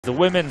The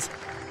women's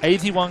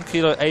 81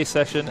 kilo A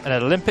session, an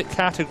Olympic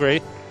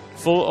category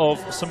full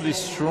of some of the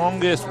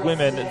strongest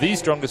women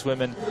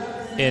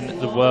in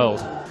the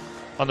world.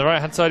 On the right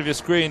hand side of your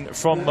screen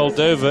from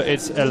Moldova,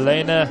 it's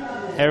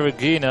Elena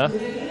Erigina.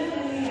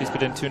 She's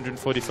put in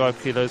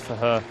 245 kilos for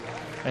her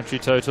entry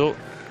total.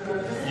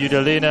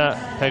 Eudalina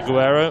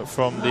Peguero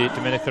from the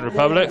Dominican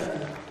Republic.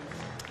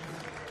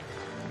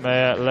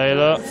 Maya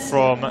Leila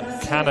from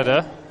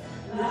Canada.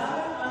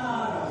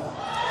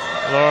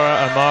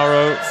 Laura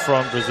Amaro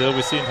from Brazil.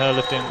 We've seen her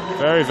lifting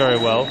very, very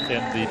well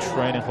in the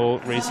training hall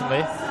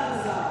recently.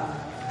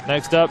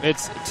 Next up,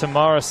 it's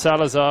Tamara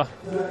Salazar,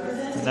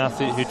 an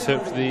athlete who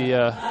took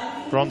the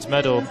bronze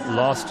medal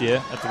last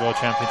year at the World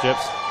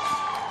Championships.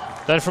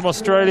 Then from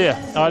Australia,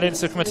 Eileen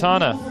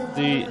Cikamatana,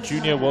 the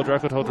junior world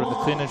record holder in the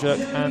clean and jerk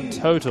and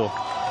total.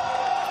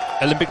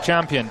 Olympic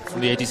champion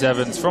from the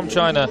 87s. From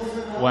China,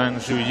 Wang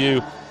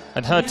Zhouyu,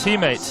 and her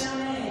teammate,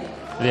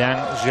 Liang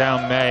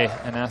Xiaomei,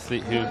 an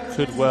athlete who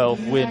could well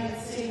win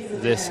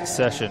this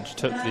session. She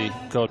took the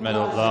gold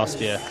medal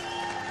last year.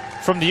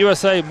 From the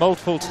USA,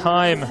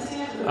 multiple-time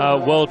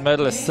world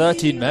medalist,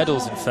 13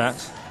 medals in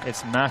fact,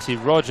 it's Mattie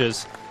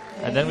Rogers.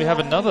 And then we have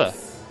another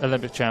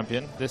Olympic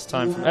champion, this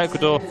time from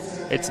Ecuador,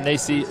 it's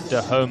Neisi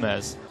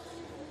Dajomes.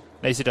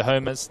 Neisi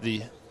Dajomes,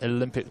 the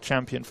Olympic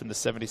champion from the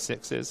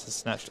 76s, has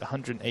snatched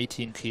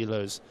 118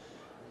 kilos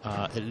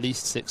at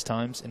least 6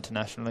 times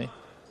internationally.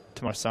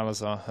 Tamara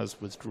Salazar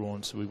has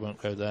withdrawn, so we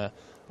won't go there.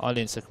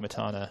 Eileen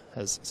Cikamatana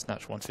has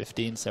snatched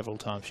 115 several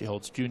times. She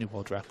holds junior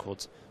world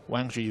records.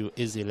 Wang Zhouyu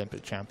is the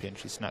Olympic champion.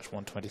 She snatched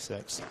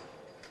 126.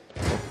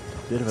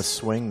 Bit of a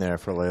swing there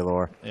for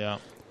Leilor. Yeah.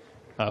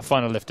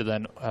 Final lifter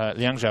then,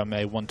 Liang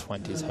Xiaomei,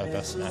 120 is her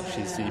best snatch.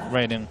 She's the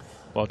reigning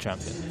world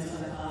champion.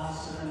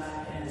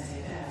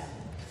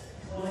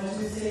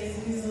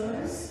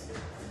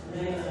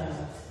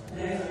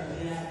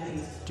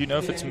 Do you know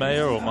if it's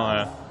Maya or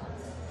Maya?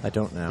 I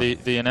don't know.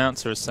 The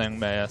announcer is saying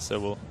Maya, so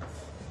we'll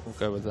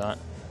go with that.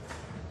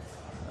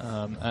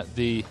 At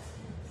the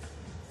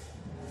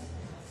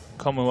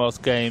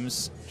Commonwealth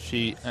Games,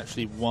 she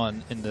actually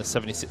won in the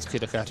 76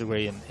 kilo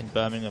category in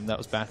Birmingham. That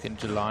was back in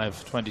July of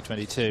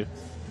 2022.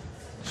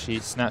 She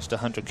snatched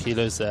 100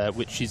 kilos there,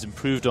 which she's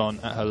improved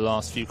on at her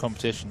last few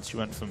competitions. She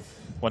went from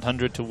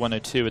 100 to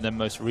 102, and then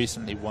most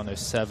recently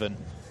 107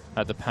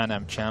 at the Pan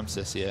Am Champs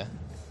this year.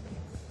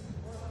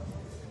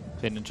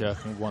 Clean and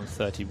jerking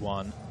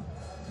 131.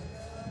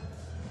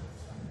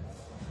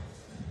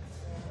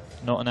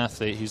 Not an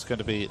athlete who's going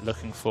to be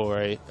looking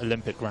for a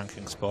Olympic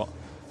ranking spot,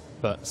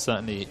 but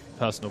certainly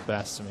personal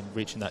best. I mean,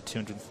 reaching that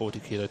 240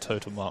 kilo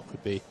total mark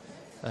would be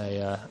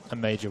a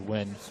major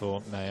win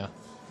for Maya.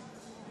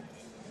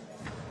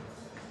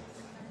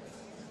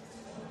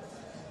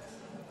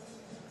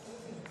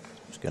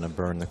 Just going to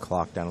burn the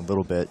clock down a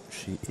little bit.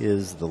 She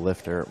is the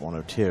lifter at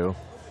 102.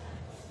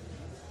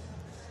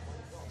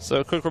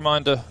 So a quick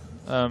reminder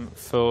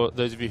for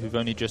those of you who've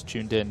only just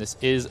tuned in, this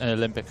is an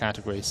Olympic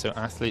category, so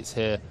athletes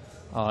here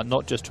are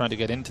not just trying to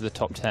get into the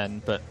top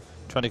 10, but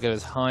trying to get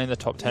as high in the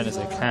top 10 as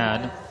they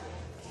can.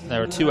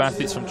 There are 2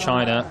 athletes from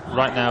China.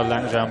 Right now,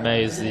 Liang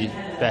Xiaomei is the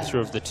better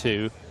of the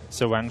 2,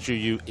 so Wang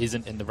Zhouyu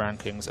isn't in the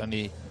rankings.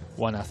 Only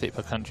 1 athlete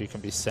per country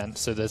can be sent.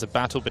 So there's a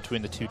battle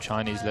between the 2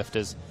 Chinese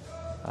lifters,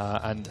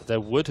 and there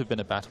would have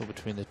been a battle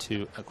between the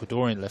 2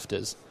 Ecuadorian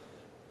lifters,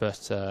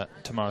 but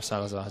Tamara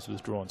Salazar has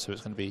withdrawn, so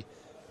it's going to be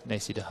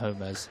Neisi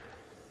Dajomes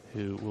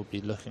who will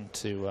be looking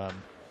to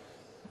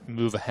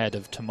move ahead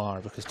of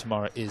Tamara, because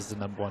Tamara is the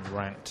 #1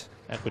 ranked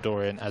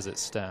Ecuadorian as it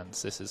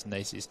stands. This is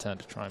Neisi's turn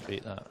to try and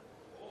beat that.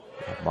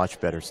 A much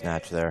better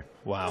snatch there.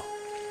 Wow.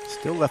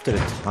 Still left it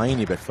a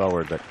tiny bit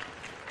forward, but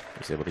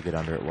was able to get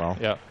under it well.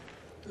 Yeah.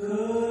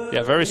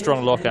 Yeah, very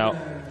strong lockout.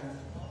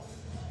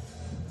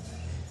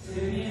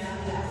 So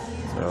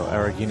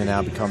Erigina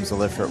now becomes the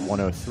lifter at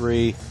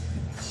 103.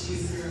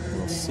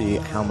 We'll see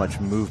how much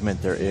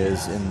movement there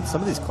is. In some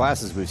of these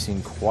classes, we've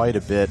seen quite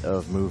a bit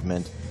of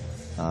movement.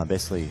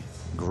 Basically,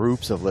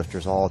 groups of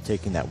lifters all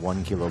taking that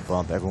 1 kilo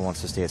bump. Everyone wants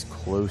to stay as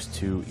close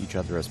to each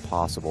other as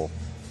possible.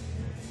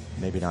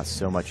 Maybe not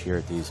so much here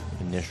at these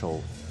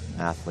initial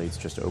athletes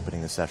just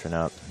opening the session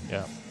up.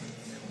 Yeah.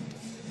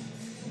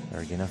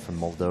 Erigina from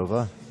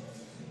Moldova.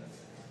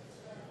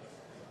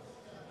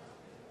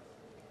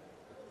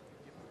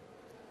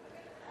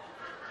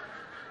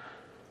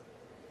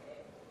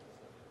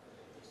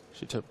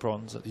 She took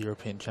bronze at the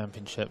European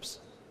Championships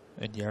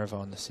in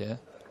Yerevan this year.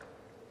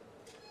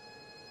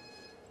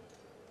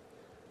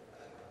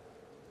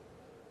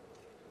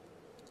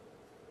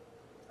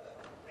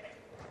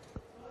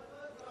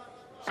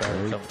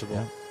 Very comfortable.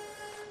 Yeah.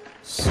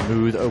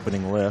 Smooth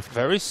opening lift.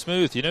 Very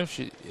smooth. You know,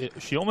 she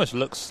almost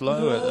looks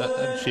slow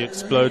and she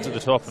explodes at the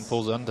top and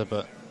pulls under,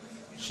 but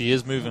she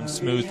is moving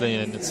smoothly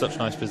and in such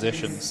nice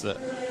positions that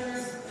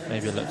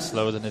maybe it looks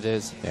slower than it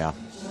is. Yeah.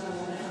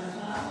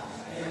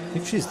 I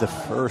think she's the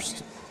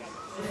first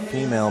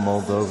female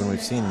Moldovan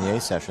we've seen in the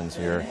A sessions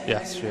here.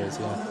 Yes, she is,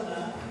 yeah.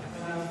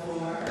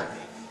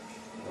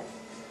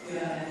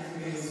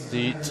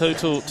 The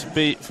total to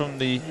beat from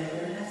the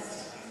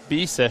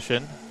B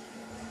session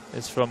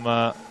is from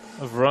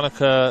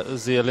Weronika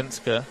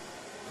Zielinska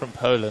from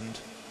Poland.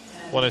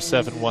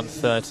 107,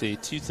 130,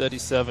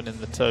 237 in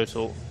the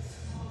total.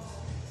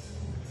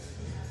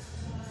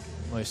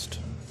 Most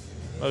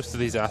of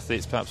these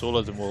athletes, perhaps all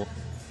of them, will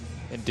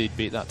indeed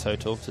beat that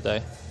total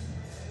today.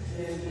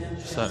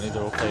 Certainly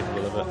they're all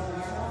capable of it.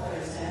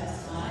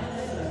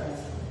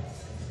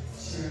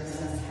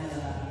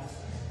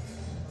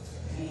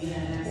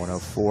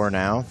 .104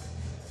 now.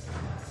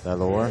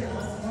 Valor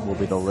will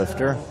be the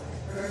lifter.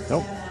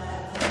 Nope.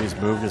 He's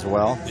moved as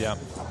well. Yeah.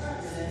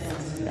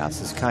 Yeah,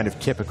 this is kind of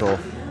typical,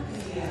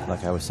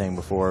 like I was saying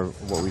before,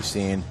 what we've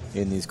seen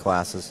in these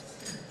classes.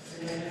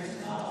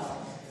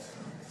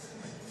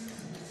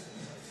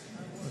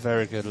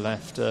 Very good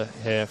left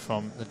here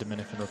from the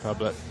Dominican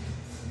Republic.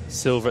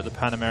 Silver at the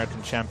Pan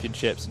American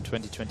Championships in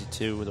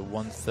 2022 with a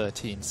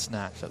 113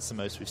 snatch. That's the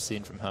most we've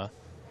seen from her.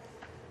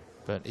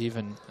 But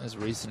even as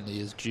recently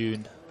as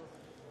June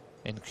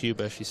in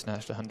Cuba, she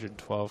snatched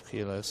 112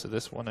 kilos. So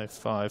this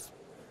 105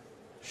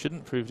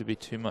 shouldn't prove to be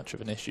too much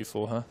of an issue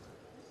for her.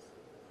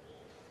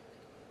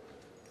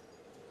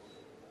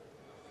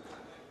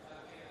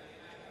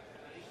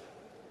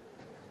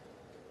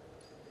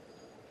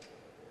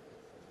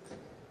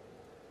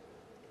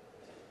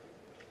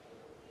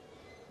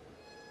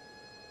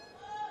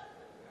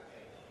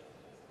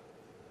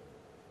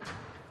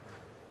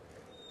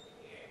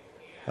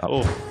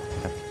 Oh,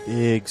 a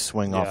big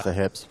swing off the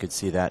hips. You could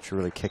see that. She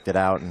really kicked it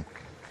out, and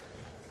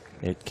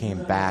it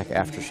came back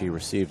after she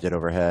received it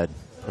overhead.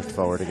 Pushed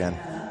forward again.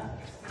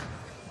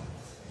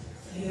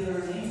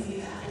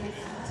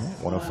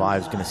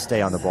 105 is going to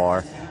stay on the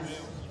bar.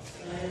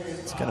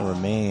 It's going to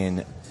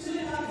remain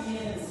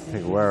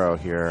Figueroa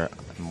here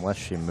unless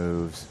she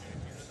moves.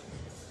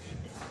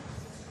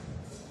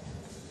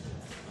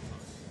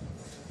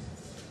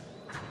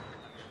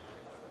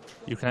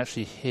 You can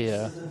actually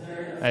hear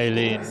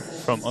Eileen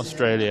from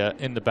Australia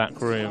in the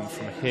back room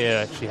from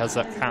here. She has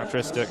that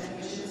characteristic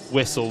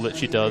whistle that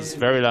she does,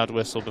 very loud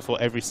whistle before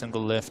every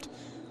single lift.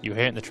 You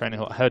hear it in the training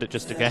hall. I heard it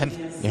just again.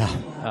 Yeah.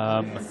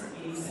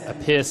 A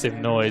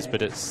piercing noise,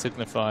 but it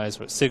signifies,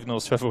 or it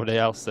signals to everybody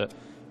else that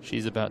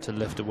she's about to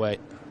lift a weight.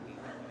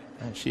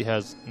 And she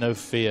has no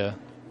fear,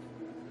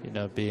 you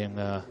know, being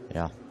the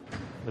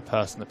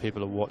person that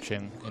people are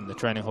watching in the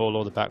training hall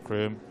or the back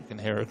room. You can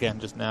hear her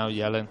again just now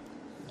yelling.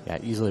 Yeah,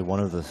 easily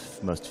one of the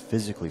most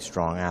physically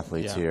strong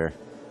athletes here.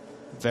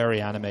 Very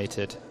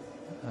animated.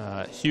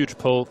 Huge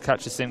pull,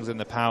 catches things in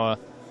the power,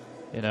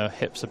 you know,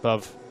 hips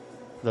above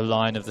the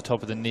line of the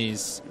top of the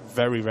knees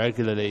very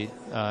regularly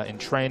in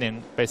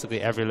training,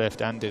 basically every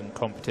lift and in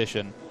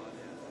competition.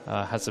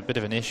 Has a bit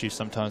of an issue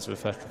sometimes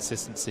with her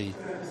consistency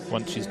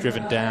once she's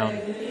driven down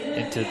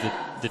into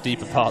the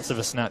deeper parts of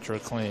a snatch or a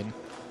clean.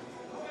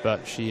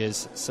 But she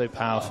is so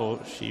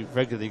powerful, she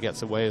regularly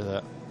gets away with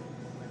it.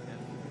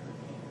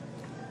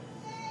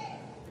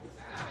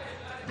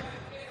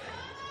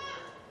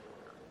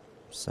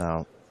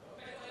 So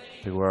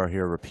Figueroa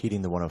here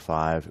repeating the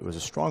 105. It was a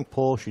strong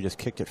pull. She just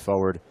kicked it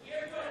forward.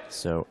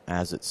 So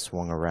as it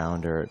swung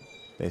around her, it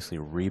basically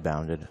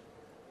rebounded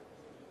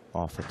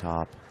off the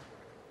top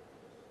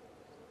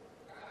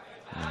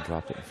and then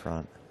dropped it in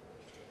front.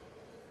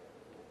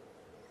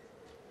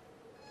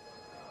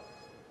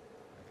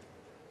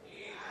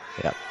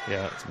 Yep.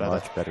 Yeah, it's better.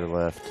 Much better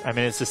lift. I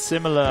mean, it's a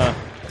similar,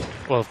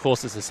 well, of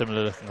course it's a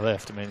similar looking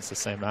lift. I mean, it's the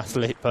same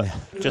athlete, but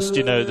just,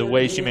 you know, the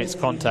way she makes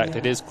contact,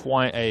 it is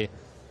quite a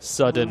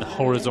sudden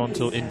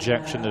horizontal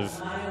injection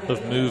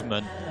of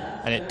movement,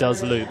 and it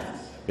does loop.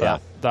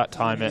 But that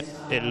time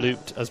it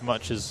looped as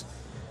much as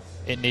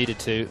it needed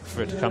to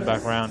for it to come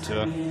back around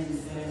to her.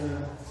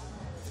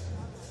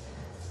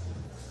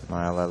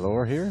 Mile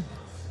Valor here,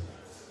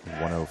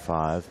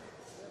 105.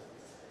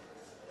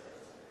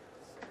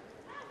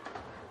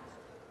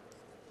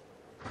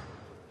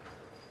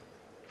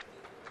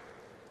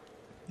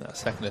 That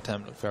second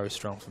attempt looked very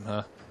strong from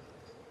her.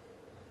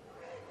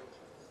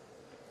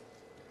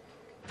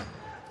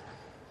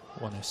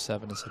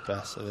 107 is her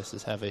best, so this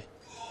is heavy.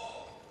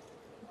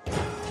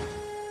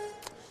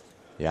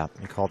 Yeah,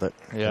 he called it.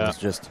 Yeah. It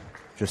was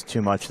just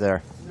too much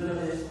there.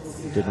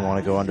 Didn't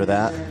want to go under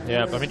that.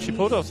 Yeah, but I mean, she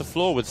pulled it off the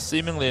floor with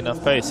seemingly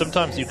enough pace.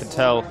 Sometimes you can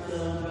tell,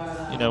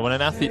 you know, when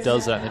an athlete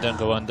does that and they don't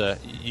go under,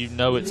 you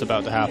know it's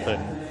about to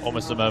happen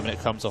almost the moment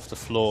it comes off the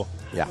floor.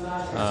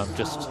 Yeah.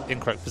 Just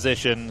incorrect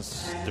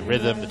positions, the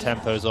rhythm, the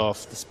tempo's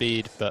off, the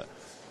speed, but,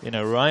 you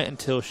know, right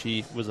until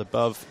she was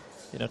above,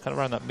 you know, kind of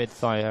around that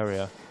mid-thigh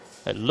area,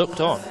 it looked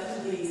on.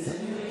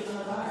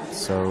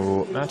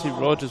 So Mattie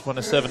Rogers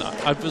 107.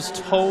 I was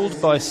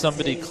told by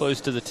somebody close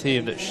to the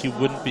team that she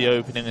wouldn't be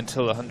opening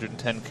until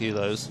 110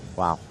 kilos.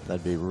 Wow,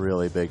 that'd be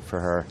really big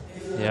for her.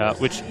 Yeah,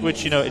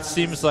 which you know, it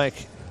seems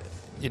like,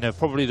 you know,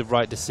 probably the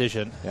right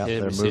decision. Yeah,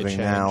 they're moving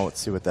now.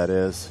 Let's see what that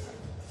is.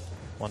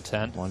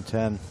 110.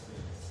 110.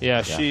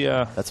 Yeah, she.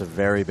 That's a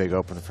very big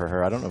open for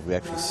her. I don't know if we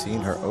actually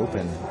seen her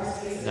open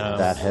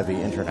that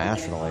heavy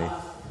internationally.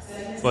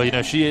 Well, you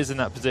know, she is in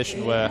that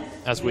position where,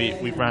 as we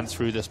ran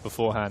through this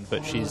beforehand,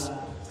 but she's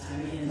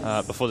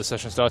before the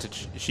session started,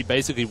 she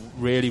basically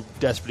really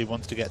desperately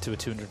wants to get to a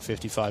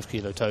 255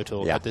 kilo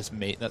total at this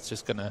meet. That's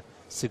just going to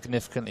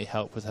significantly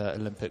help with her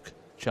Olympic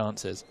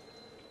chances.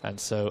 And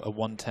so a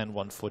 110,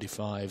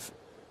 145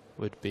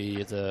 would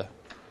be the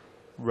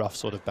rough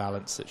sort of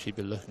balance that she'd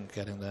be looking at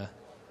getting there.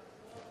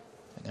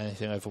 And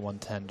anything over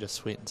 110 just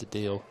sweetens the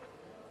deal.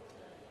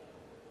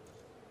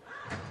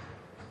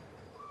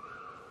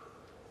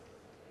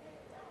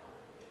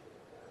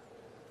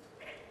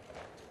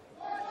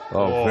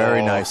 Oh,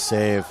 very nice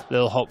save.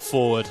 Little hop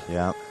forward.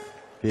 Yeah.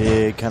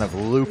 Big kind of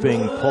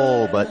looping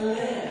pull, but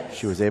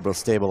she was able to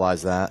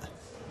stabilize that.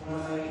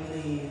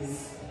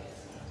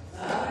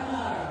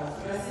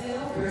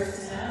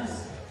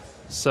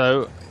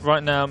 So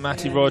right now,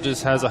 Mattie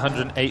Rogers has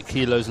 108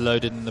 kilos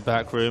loaded in the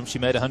back room. She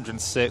made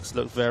 106,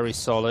 looked very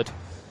solid.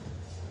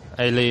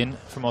 Eileen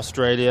from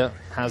Australia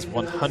has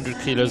 100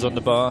 kilos on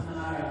the bar.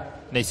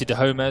 Neisi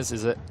Dajomes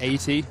is at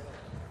 80.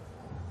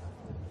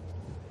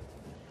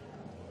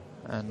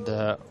 And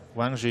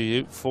Wang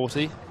Zhouyu,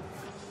 40.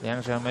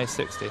 Liang Xiaomei,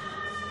 60.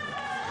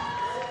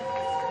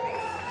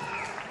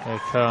 Here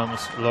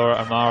comes Laura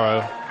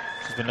Amaro.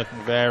 She's been looking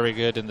very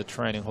good in the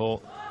training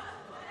hall.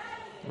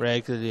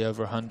 Regularly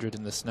over 100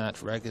 in the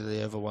snatch,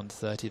 regularly over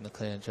 130 in the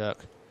clean and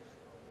jerk.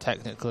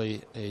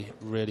 Technically a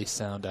really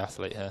sound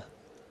athlete here.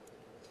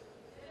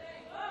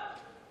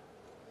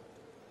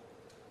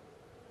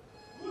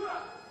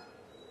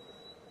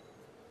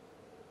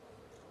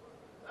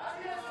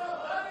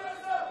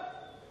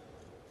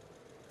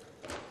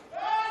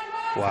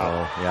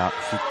 Wow. Oh, yeah,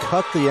 she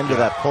cut the end of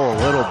that pull a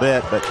little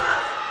bit, but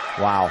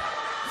wow,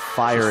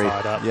 fiery.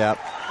 Yep.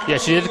 Yeah,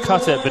 she did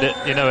cut it, but it,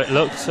 you know, it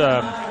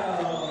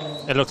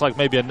looked like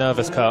maybe a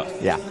nervous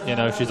cut. Yeah. You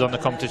know, she's on the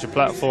competition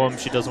platform.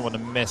 She doesn't want to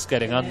miss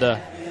getting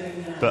under,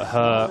 but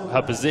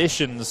her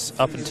positions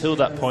up until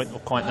that point were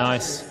quite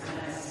nice.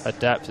 Her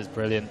depth is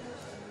brilliant.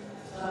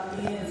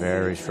 Yeah,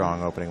 very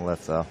strong opening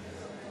lift, though.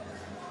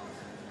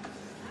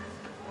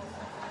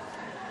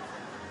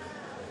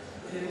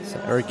 So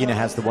Erigina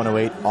has the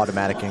 108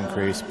 automatic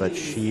increase, but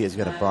she is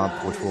going to bump,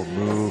 which will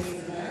move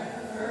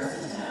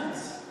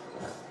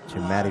to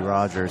Mattie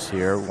Rogers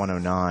here,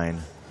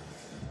 109.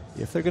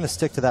 If they're going to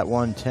stick to that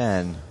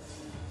 110,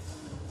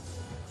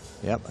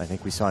 yep, I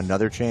think we saw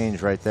another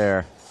change right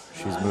there.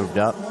 She's moved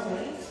up.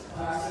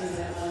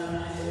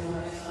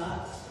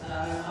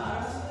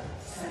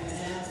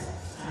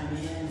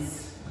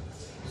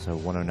 So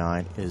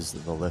 109 is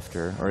the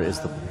lifter, or is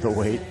the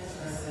weight.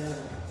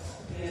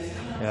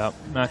 Yeah,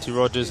 Mattie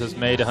Rogers has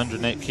made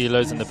 108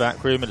 kilos in the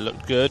back room. It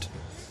looked good.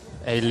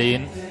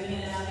 Eileen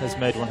has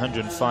made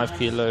 105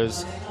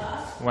 kilos.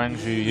 Wang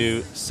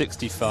Zhouyu,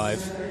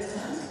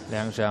 65.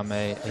 Liang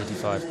Xiaomei,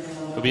 85.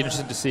 It'll be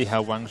interesting to see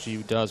how Wang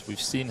Zhouyu does.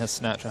 We've seen her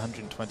snatch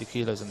 120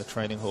 kilos in the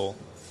training hall,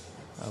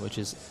 which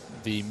is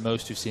the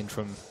most we've seen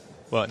from,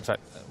 well, in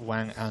fact,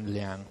 Wang and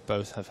Liang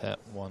both have hit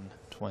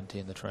 120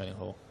 in the training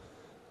hall.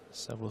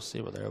 So we'll see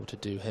what they're able to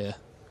do here.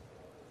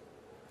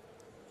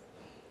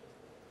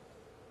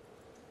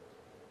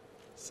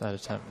 Side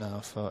attempt now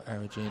for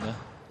Erigina.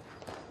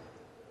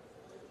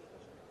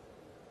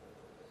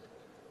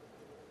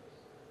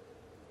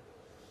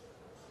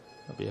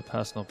 That'll be a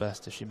personal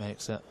best if she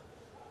makes it.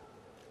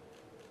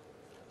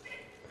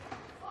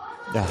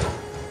 Yeah,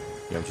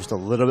 just a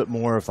little bit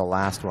more of the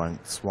last one.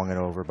 Swung it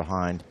over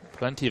behind.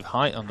 Plenty of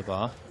height on the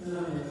bar.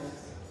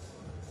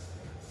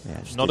 Yeah,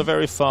 not a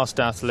very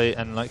fast athlete,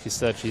 and like you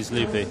said, she's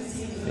loopy.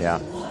 Yeah.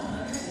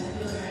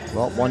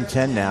 Well,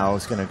 110 now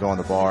is going to go on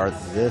the bar.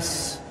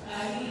 This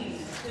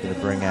is going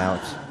to bring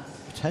out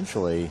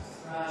potentially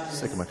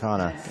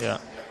Cikamatana. Yeah.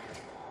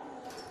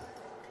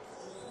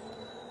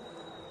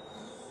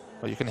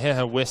 Well, you can hear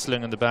her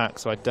whistling in the back,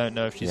 so I don't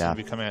know if she's going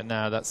to be coming out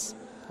now. That's,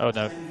 oh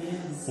no,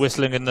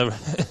 whistling in the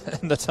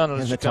in the tunnel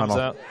as she comes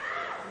out.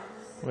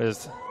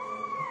 With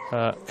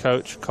her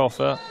coach,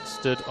 Koffer,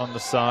 stood on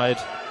the side,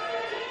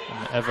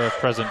 an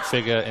ever-present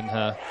figure in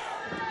her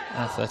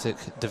athletic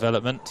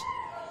development.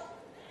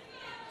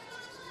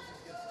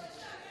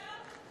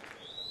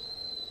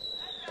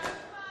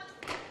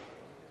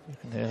 You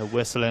can hear her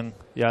whistling,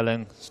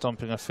 yelling,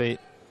 stomping her feet.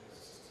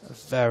 A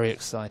very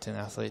exciting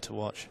athlete to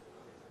watch.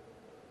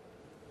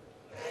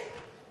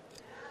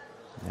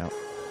 Yep.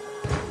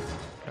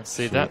 And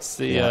see, that's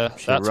the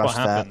that's what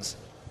happens.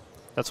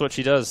 That's what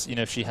she does. You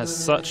know, she has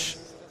such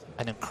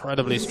an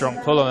incredibly strong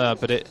pull on her,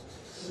 but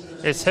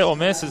it's hit or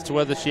miss as to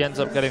whether she ends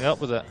up getting up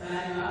with it.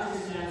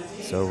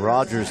 So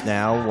Rogers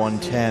now,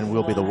 110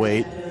 will be the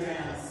weight.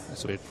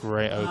 This will be a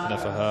great opener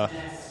for her.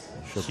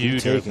 She'll be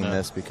taking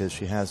this because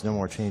she has no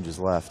more changes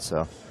left,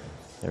 so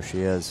there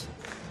she is.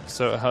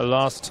 So her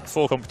last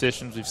 4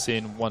 competitions, we've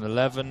seen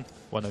 111,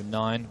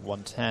 109,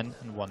 110,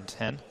 and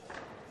 110.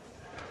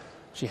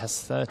 She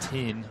has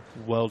 13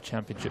 World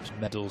Championships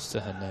medals to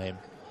her name.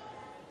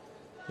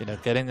 You know,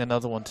 getting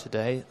another one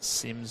today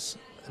seems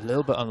a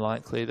little bit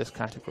unlikely. This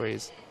category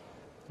is,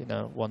 you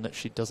know, one that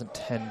she doesn't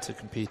tend to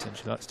compete in.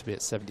 She likes to be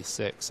at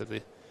 76, so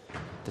the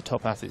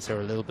top athletes are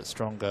a little bit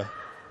stronger.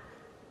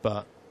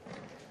 But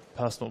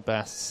personal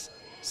bests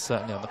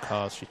certainly on the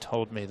cards. She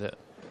told me that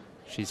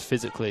she's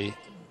physically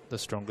the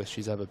strongest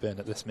she's ever been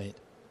at this meet.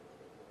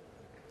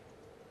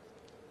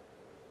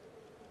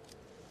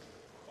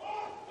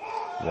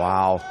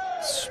 Wow,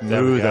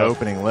 smooth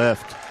opening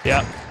lift.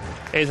 Yeah,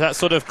 it's that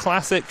sort of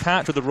classic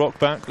catch with the rock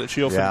back that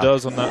she often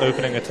does on that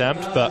opening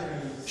attempt, but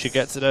she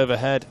gets it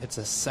overhead. It's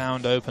a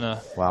sound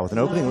opener. Wow, with an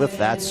opening lift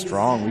that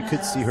strong, we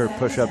could see her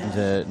push up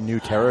into new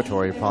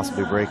territory,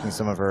 possibly breaking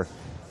some of her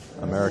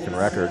American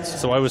records.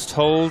 So I was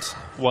told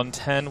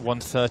 110,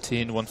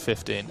 113,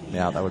 115.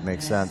 Yeah, that would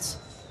make sense.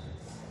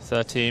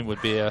 13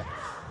 would be a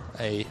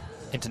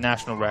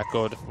international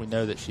record. We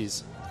know that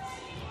she's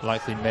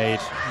likely made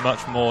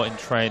much more in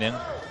training,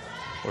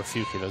 or a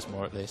few kilos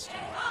more at least.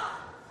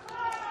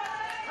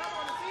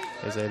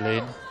 Here's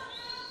Eileen.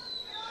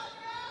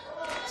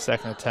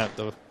 Second attempt,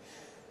 the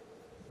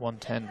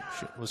 110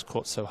 was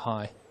caught so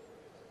high.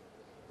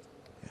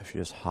 Yeah, she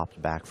just hopped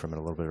back from it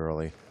a little bit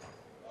early.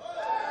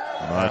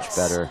 Much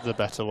better. The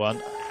better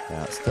one.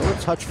 Yeah, still a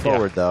touch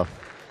forward though.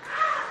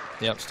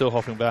 Yep, still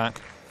hopping back.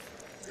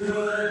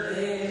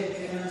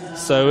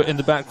 So in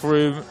the back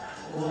room,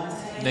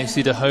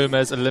 Neisi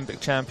Dajomes,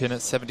 Olympic champion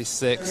at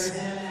 76,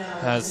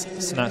 has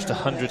snatched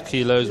 100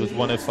 kilos with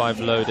 105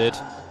 loaded.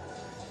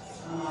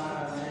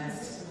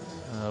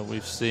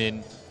 We've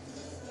seen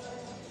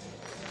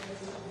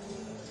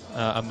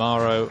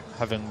Amaro,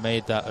 having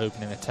made that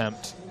opening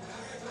attempt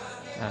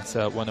at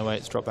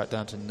 108, drop back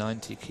down to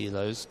 90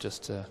 kilos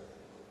just to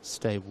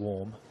stay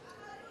warm.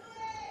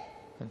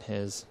 And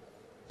here's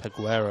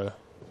Peguero.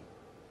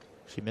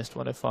 She missed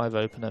 105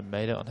 opener,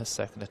 made it on her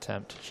second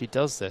attempt. She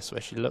does this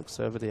where she looks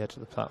over the edge of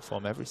the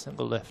platform every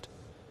single lift.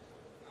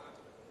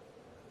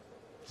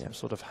 Some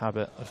sort of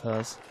habit of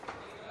hers.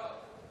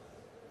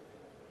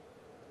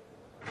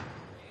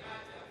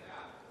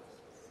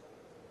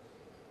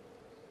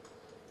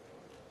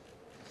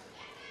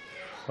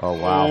 Oh,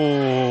 wow.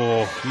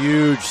 Ooh,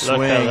 huge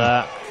swing. Look at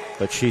that.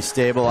 But she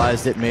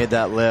stabilized it, made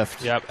that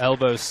lift. Yep,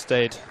 elbows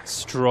stayed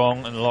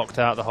strong and locked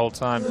out the whole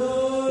time. You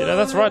know,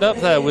 that's right up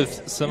there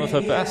with some of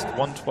her best.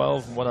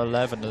 112 and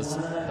 111 is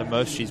the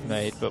most she's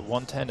made, but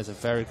 110 is a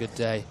very good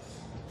day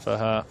for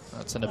her.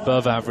 That's an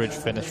above average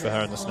finish for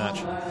her in the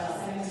snatch.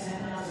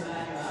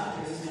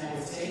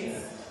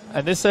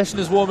 And this session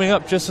is warming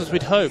up just as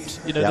we'd hoped.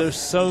 You know, there's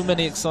so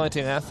many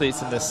exciting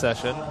athletes in this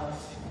session.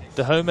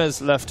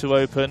 Dajomes left to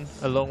open,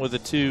 along with the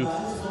two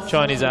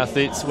Chinese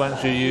athletes, Wang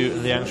Zhouyu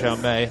and Liang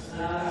Xiaomei.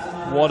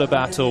 What a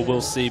battle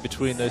we'll see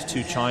between those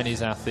two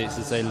Chinese athletes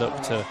as they look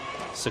to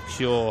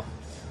secure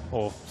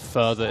or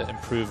further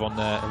improve on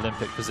their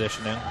Olympic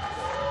positioning.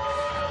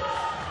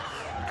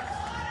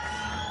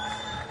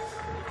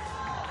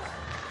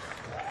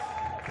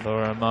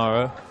 Laura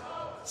Amaro,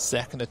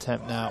 second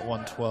attempt now at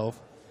 112.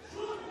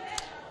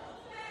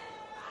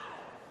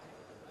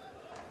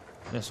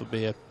 This will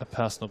be a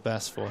personal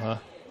best for her.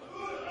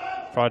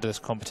 Prior to this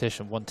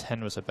competition,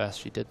 110 was her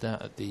best. She did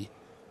that at the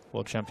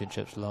World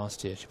Championships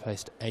last year. She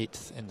placed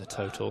 8th in the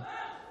total.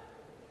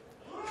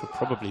 She'll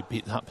probably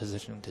beat that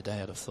position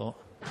today, I'd have thought.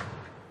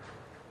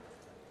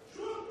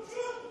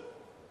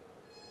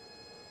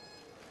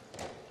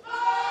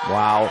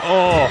 Wow.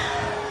 Oh!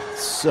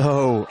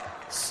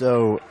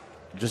 So,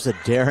 just a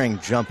daring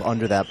jump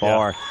under that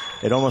bar.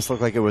 Yeah. It almost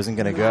looked like it wasn't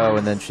going to go,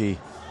 and then she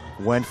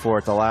went for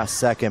it the last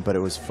second, but it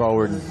was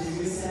forward.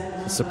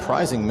 A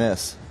surprising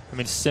miss. I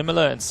mean,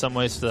 similar in some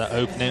ways to that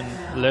opening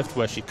lift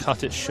where she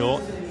cut it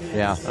short.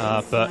 Yeah.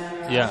 But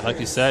yeah, like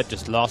you said,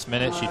 just last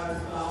minute, she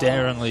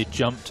daringly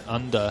jumped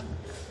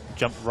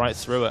right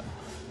through it.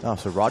 Oh,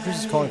 so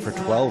Rogers is calling for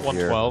 12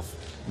 here. 112.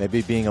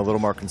 Maybe being a little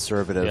more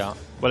conservative. Yeah.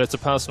 Well, it's a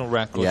personal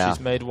record. Yeah. She's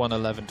made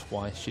 111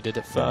 twice. She did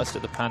it first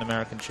at the Pan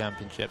American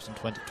Championships in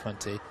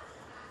 2020.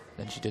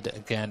 Then she did it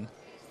again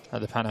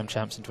at the Pan Am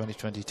Champs in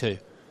 2022.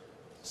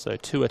 So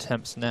 2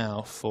 attempts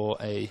now for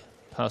a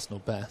personal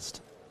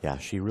best. Yeah,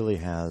 she really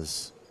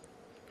has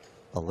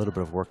a little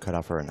bit of work cut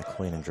out for her in the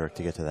clean and jerk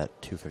to get to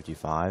that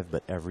 255,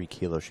 but every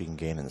kilo she can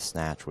gain in the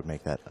snatch would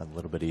make that a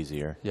little bit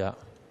easier. Yeah.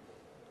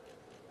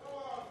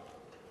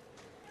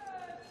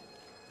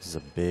 This is a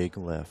big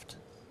lift.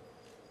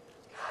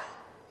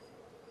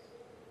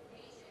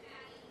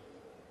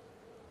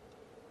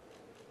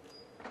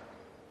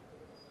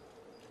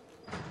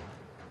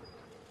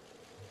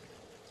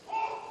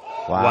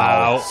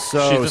 Wow.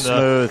 So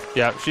smooth.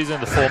 Yeah, she's in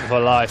the form of her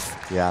life.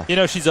 Yeah. You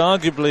know, she's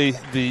arguably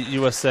the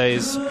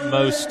USA's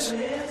most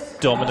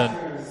dominant.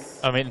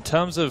 I mean, in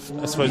terms of,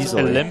 I suppose,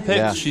 easily.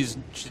 Olympics, she's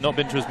not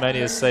been to as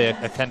many as, say,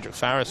 a Kendrick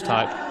Farris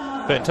type.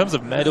 But in terms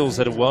of medals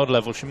at a world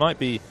level, she might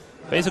be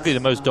basically the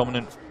most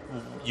dominant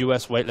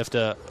US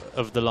weightlifter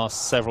of the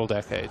last several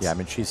decades. Yeah, I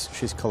mean,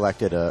 she's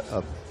collected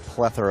a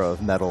plethora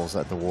of medals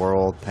at the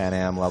world, Pan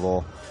Am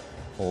level.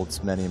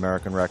 Holds many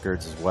American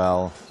records as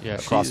well,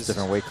 across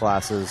different weight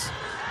classes.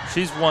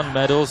 She's won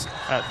medals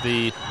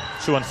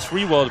she won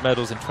 3 world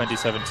medals in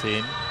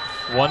 2017,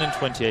 1 in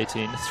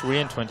 2018, 3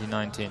 in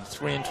 2019,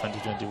 3 in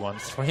 2021,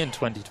 3 in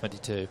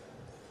 2022.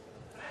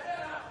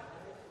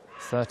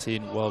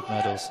 13 world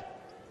medals.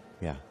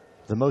 Yeah,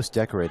 the most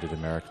decorated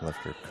American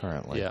lifter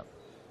currently. Yeah.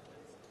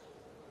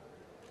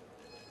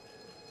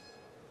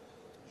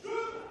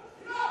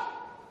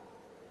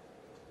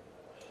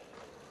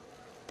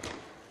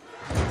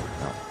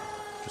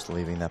 Just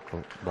leaving that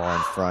ball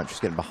in front. She's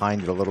getting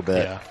behind it a little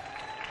bit. Yeah.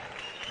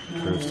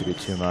 Proves to be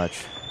too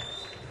much.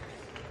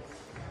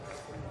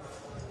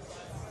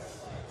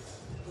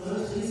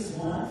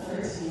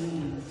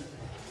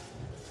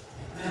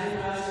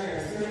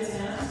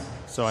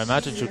 So I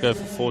imagine she'll go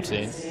for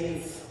 14,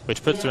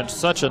 which puts her in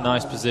such a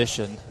nice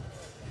position.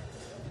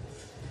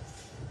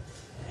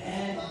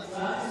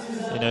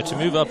 You know, to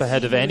move up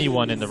ahead of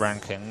anyone in the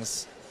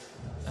rankings,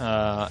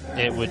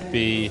 it would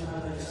be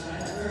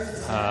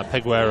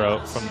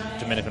Peguero from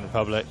Dominican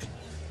Republic.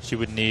 She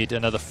would need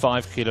another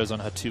 5 kilos on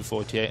her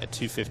 248 at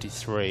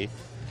 253.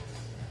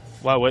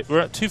 Wow, wait, we're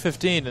at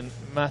 215 and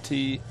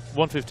Mattie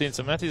 115,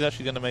 so Mattie's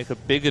actually going to make a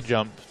bigger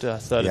jump to her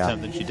third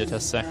attempt than she did her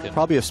second.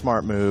 Probably a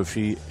smart move.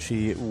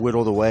 She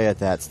whittled away at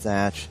that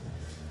snatch.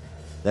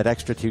 That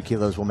extra 2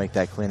 kilos will make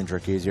that clean and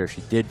jerk easier.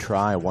 She did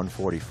try a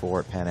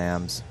 144 at Pan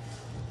Am's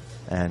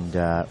and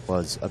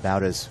was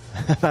about as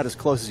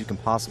close as you can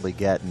possibly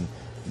get and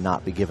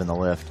not be given the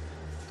lift.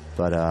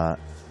 But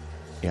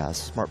yeah,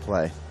 it's a smart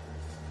play.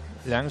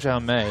 Liang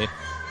Xiaomei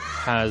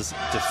has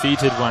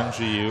defeated Wang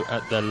Zhouyu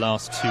at their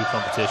last 2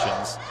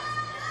 competitions.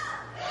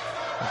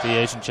 At the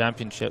Asian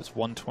Championships,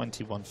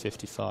 120,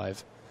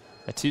 155.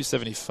 A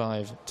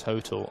 275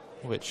 total,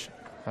 which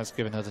has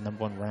given her the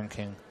 #1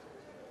 ranking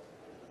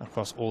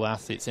across all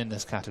athletes in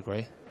this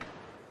category.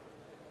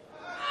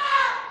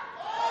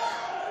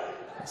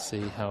 Let's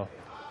see how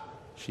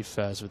she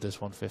fares with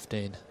this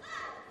 115.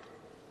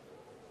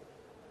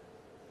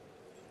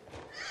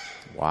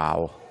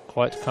 Wow.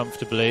 Quite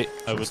comfortably,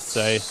 I would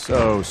say.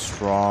 So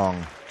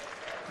strong.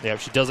 Yeah,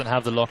 she doesn't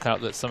have the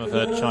lockout that some of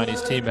her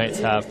Chinese teammates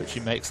have, but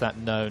she makes that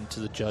known to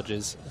the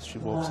judges as she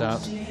walks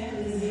out.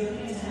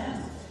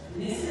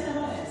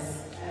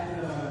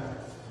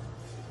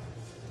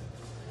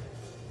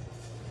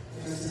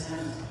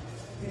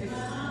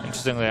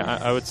 Interestingly,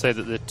 I would say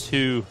that the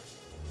two,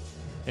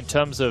 in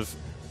terms of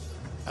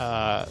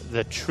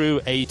the true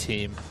A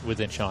team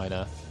within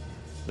China,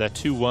 their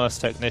 2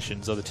 worst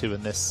technicians are the 2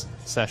 in this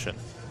session.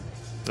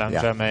 Liang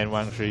Xiaomei and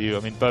Wang Zhouyu. I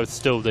mean, both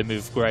still, they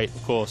move great,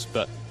 of course,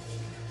 but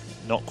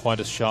not quite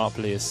as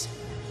sharply as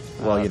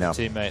well, you know,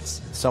 teammates.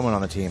 Someone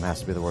on the team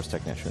has to be the worst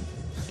technician.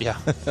 Yeah,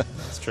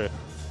 that's true.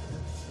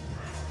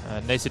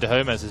 Neisi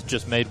Dajomes has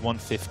just made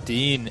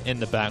 115 in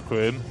the back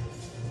room.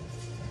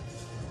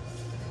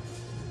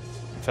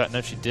 In fact,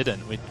 no, she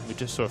didn't. We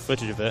just saw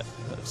footage of it.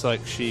 Looks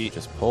like she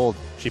just pulled.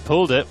 She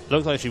pulled it.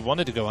 Looked like she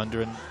wanted to go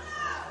under and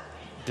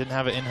didn't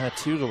have it in her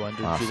to go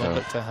under. She then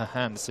looked at her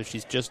hands, so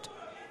she's just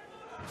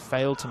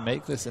failed to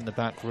make this in the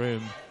back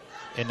room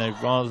in a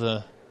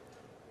rather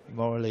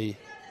morally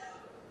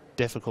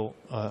difficult,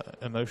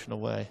 emotional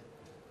way.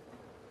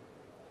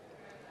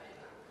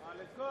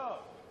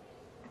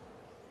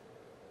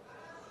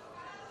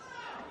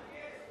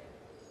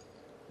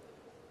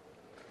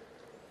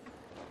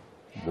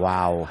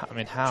 Wow. I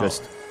mean, how?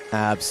 Just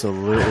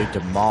absolutely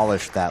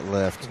demolished that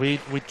lift. We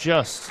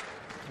just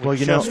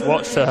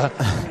watched her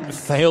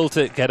fail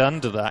to get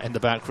under that in the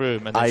back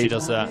room, and then she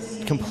does that.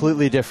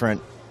 Completely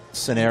different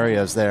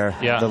scenarios there.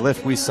 Yeah. The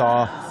lift we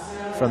saw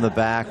from the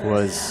back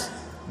was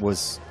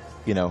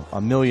you know,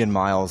 a million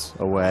miles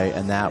away,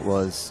 and that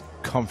was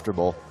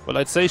comfortable. Well,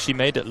 I'd say she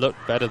made it look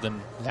better than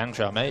Liang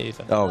Xiaomei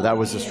even. Oh, that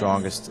was the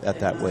strongest at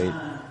that weight.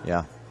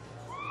 Yeah.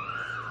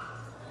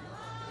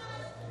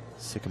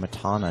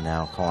 Cikamatana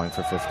now calling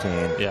for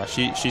 15. Yeah,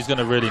 she's going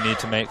to really need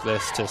to make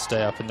this to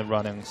stay up in the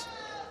runnings.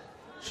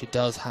 She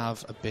does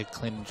have a big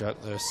clean and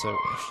jerk though, so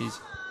if she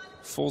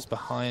falls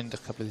behind a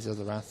couple of these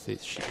other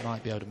athletes, she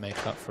might be able to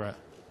make up for it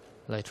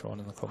later on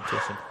in the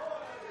competition.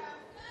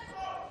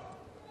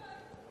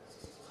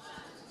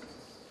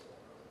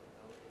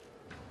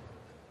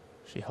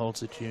 She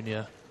holds a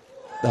junior.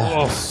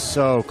 Oh,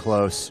 so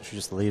close. She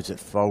just leaves it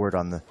forward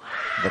on the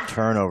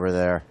turnover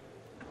there.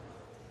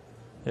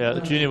 Yeah,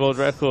 the junior world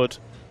record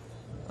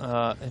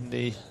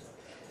in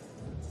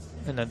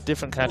a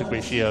different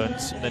category she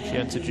owns, and then she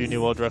owns a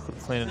junior world record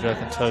clean and jerk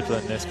and total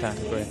in this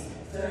category.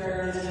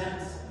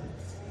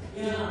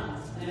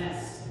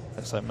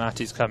 Looks like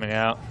Mattie's coming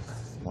out.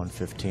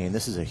 115.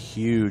 This is a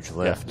huge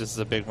lift. Yeah, this is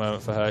a big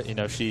moment for her. You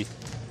know, she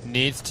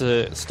needs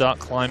to start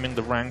climbing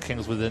the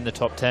rankings within the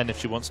top 10 if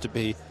she wants to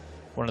be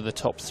one of the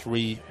top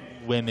 3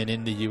 women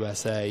in the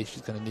USA.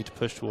 She's going to need to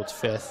push towards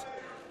 5th.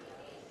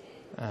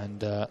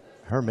 And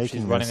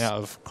she's running out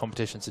of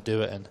competitions to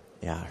do it in.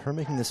 Yeah, her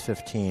making this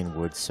 15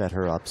 would set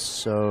her up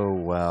so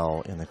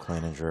well in the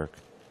clean and jerk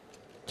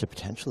to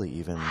potentially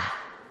even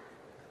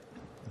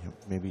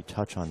maybe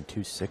touch on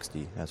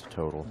 260 as a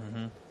total.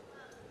 Mm-hmm.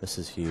 This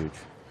is huge.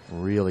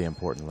 Really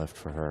important lift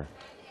for her.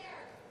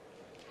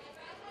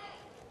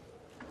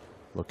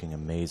 Looking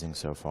amazing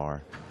so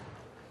far.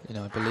 You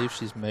know, I believe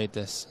she's made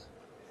this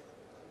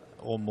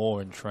or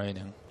more in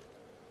training.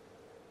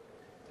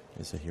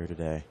 Is it here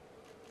today?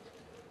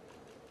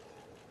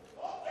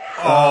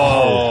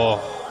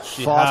 Oh,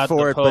 she fought had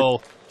for the it,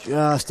 pull. but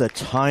just a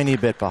tiny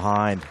bit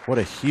behind. What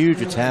a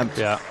huge attempt.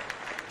 Yeah.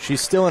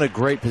 She's still in a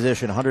great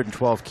position.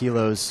 112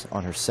 kilos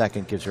on her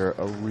second gives her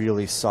a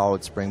really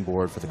solid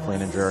springboard for the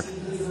clean and jerk.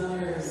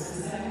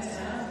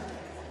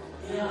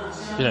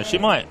 You know, she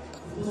might.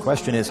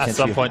 Question is, at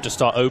some point just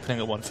start opening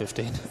at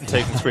 115 and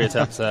taking 3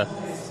 attempts there.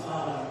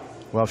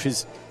 Well,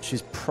 she's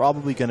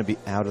probably going to be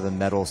out of the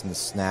medals in the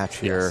snatch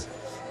here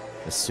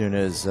as soon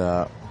as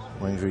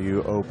Wang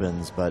Zhouyu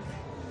opens, but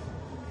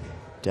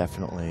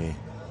definitely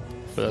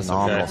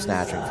phenomenal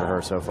snatching for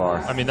her so far.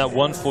 I mean, that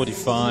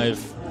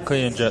 145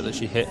 clean and jerk that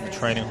she hit in the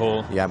training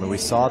hall. Yeah, I mean, we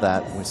saw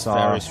that. We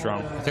saw very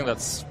strong. I think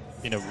that's,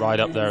 you know, right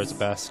up there as the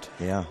best.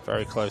 Yeah,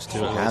 very close to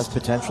it. She has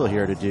potential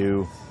here to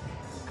do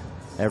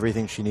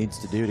everything she needs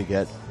to do to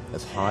get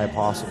as high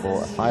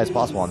as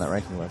possible on that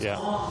ranking list. Yeah.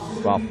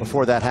 Well,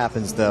 before that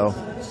happens, though.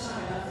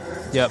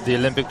 Yep, the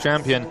Olympic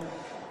champion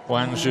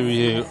Wang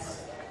Zhouyu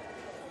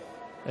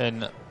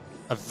in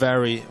a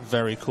very,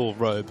 very cool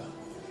robe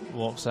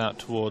walks out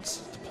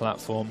towards the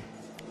platform.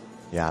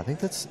 Yeah, I think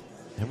that's.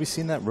 Have we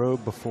seen that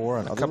robe before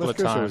on a other couple of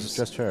lifters, times? or is it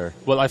just her?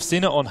 Well, I've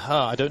seen it on her.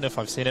 I don't know if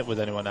I've seen it with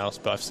anyone else,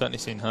 but I've certainly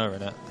seen her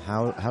in it.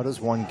 How does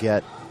one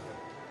get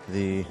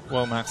the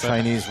Max,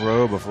 Chinese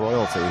robe of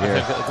royalty here?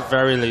 I think at the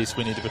very least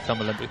we need to become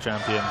Olympic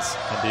champions,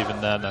 and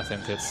even then I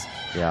think it's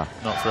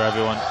not for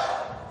everyone.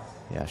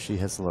 Yeah, she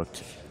has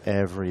looked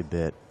every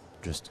bit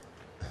just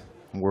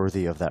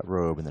worthy of that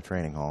robe in the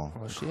training hall.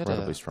 Well,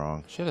 incredibly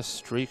strong. She had a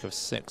streak of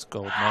 6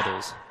 gold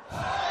medals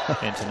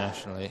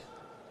internationally.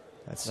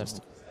 That's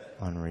just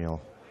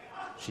unreal.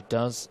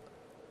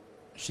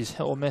 She's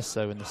hit or miss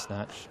though in the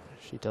snatch.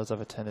 She does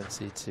have a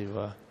tendency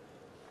to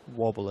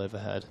wobble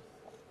overhead.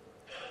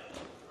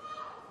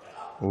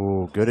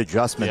 Ooh, good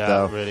adjustment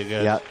though. Yeah, really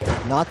good. Yeah,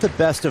 not the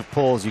best of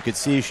pulls. You could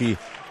see she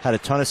had a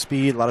ton of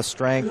speed, a lot of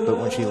strength, but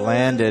when she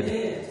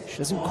landed, she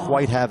doesn't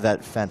quite have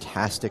that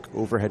fantastic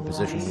overhead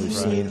position we've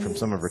seen from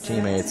some of her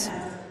teammates.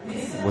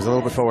 Was a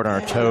little bit forward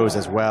on her toes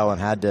as well and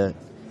had to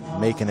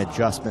make an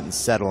adjustment and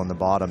settle in the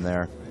bottom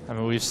there. I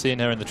mean, we've seen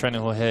her in the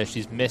training hall here.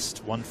 She's missed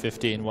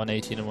 115,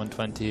 118, and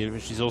 120.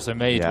 She's also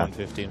made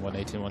 115,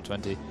 118,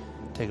 120,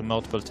 taken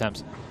multiple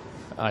attempts.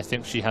 I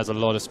think she has a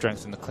lot of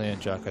strength in the clean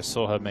and jerk. I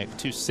saw her make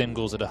 2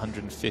 singles at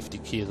 150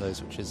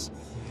 kilos, which is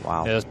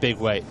that's big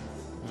weight,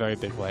 very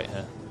big weight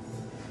here.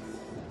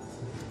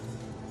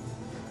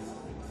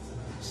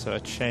 So a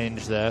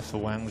change there for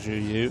Wang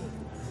Zhouyu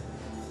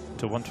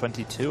to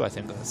 122, I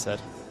think that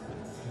said.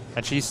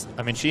 And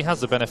she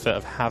has the benefit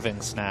of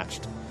having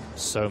snatched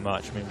so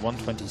much. I mean,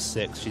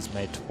 126 she's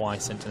made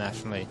twice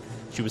internationally.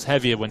 She was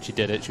heavier when she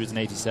did it. She was an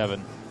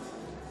 87,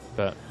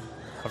 but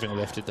having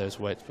lifted those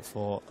weights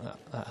before,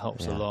 that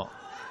helps a lot.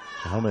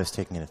 Xiaomei is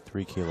taking a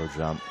 3-kilo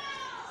jump.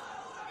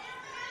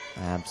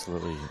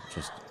 Absolutely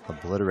just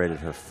obliterated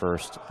her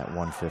first at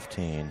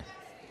 115.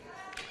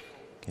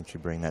 Can she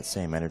bring that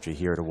same energy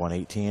here to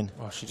 118?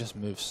 Well, she just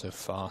moves so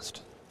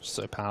fast,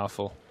 so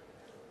powerful.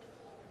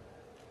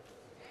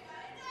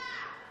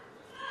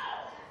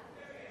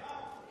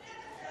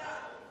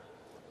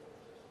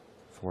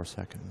 Four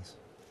seconds.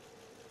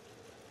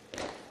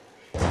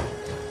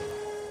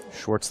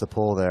 Shorts the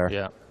pull there.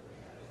 Yeah.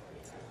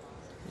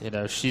 You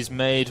know, she's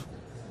made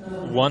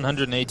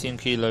 118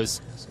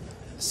 kilos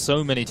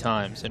so many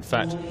times. In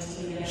fact,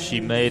 she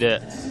made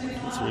it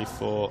 3,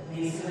 4.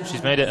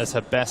 She's made it as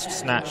her best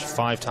snatch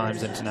 5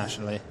 times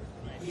internationally.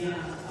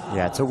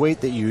 Yeah, it's a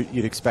weight that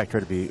you'd expect her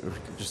to be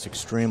just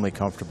extremely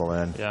comfortable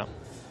in. Yeah.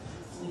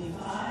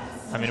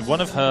 I mean,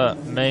 one of her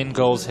main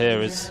goals here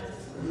is,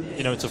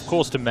 you know, it's of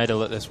course to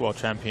medal at this World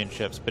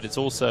Championships, but it's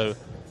also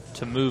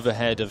to move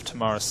ahead of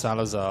Tamara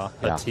Salazar,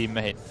 her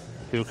teammate,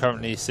 who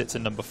currently sits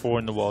at number 4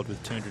 in the world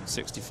with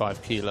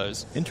 265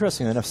 kilos.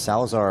 Interestingly enough,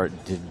 Salazar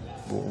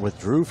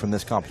withdrew from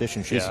this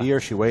competition. She's here,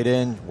 she weighed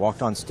in,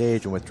 walked on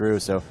stage and withdrew,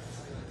 so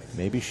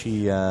maybe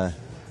she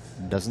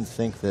doesn't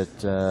think that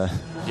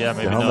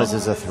Dajomes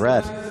is a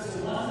threat.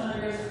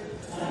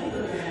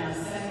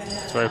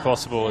 It's very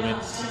possible. I mean,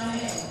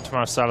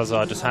 Tamara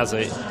Salazar just has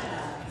a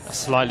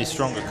slightly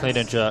stronger clean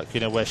and jerk, you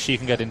know, where she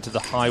can get into the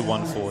high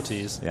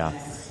 140s. Yeah.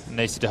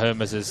 Neisi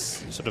Dajomes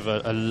is sort of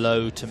a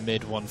low to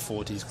mid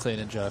 140s clean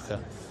and jerker.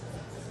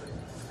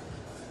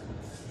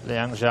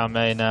 Liang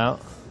Xiaomei now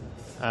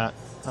at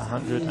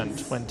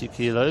 120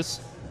 kilos.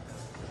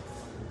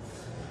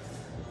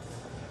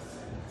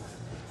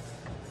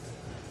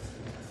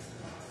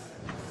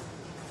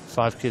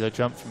 $5-kilo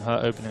jump from her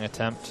opening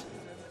attempt.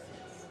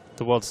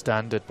 The world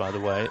standard, by the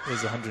way,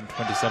 is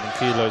 127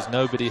 kilos.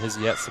 Nobody has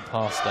yet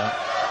surpassed that.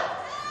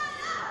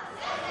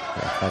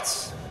 Yeah,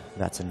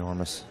 that's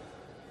enormous.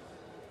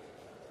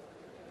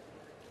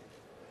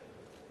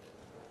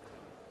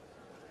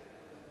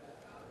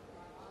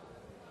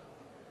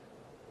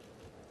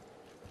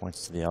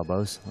 Points to the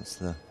elbows, lets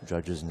the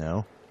judges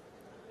know.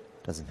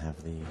 Doesn't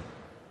have the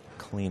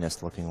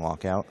cleanest looking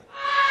lockout.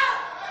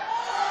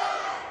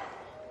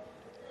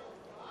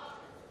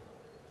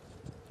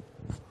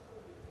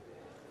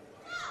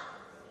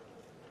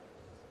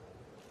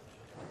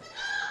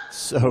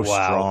 So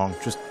strong,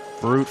 just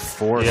brute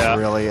force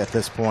really at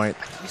this point.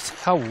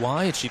 How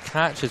wide she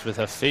catches with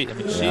her feet. I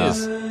mean, she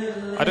is,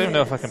 I don't even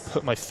know if I can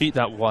put my feet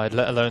that wide,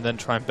 let alone then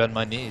try and bend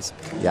my knees.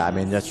 Yeah, I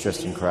mean, that's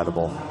just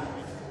incredible.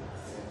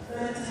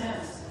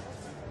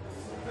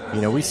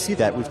 You know, we see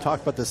that. We've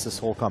talked about this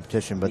whole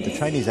competition, but the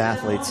Chinese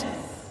athletes,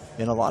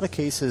 in a lot of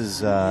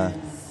cases, their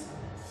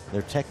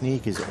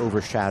technique is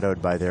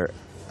overshadowed by their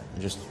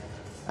just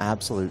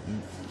absolute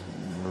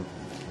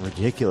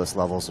ridiculous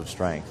levels of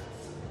strength.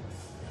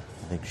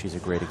 I think she's a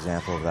great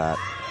example of that.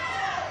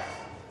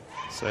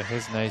 So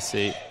here's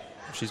Neisi.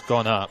 She's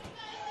gone up.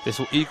 This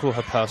will equal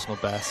her personal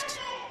best.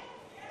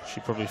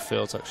 She probably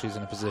feels like she's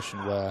in a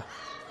position where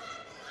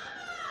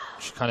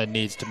she kind of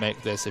needs to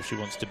make this if she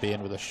wants to be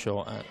in with a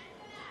shot at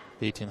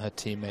beating her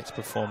teammates'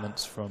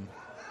 performance from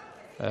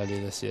earlier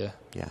this year.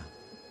 Yeah.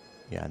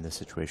 Yeah, in this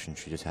situation,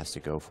 she just has to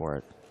go for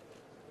it.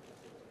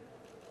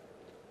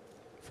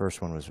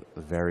 First one was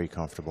very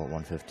comfortable at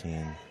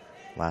 115.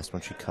 Last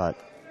one she cut.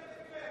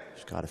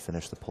 She's got to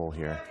finish the pull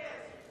here.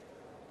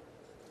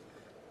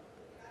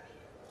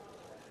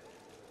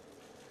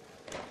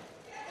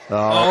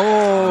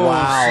 Oh,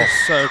 wow.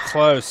 So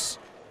close.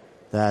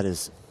 That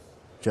is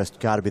just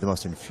got to be the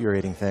most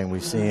infuriating thing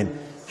we've seen.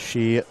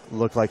 She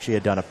looked like she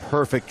had done a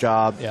perfect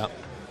job. Yeah.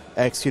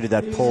 Executed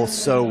that pull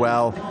so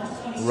well.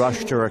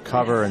 Rushed to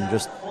recover and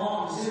just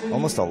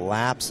almost a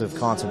lapse of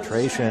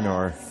concentration,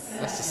 or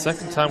that's the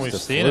second time we've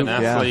seen an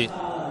athlete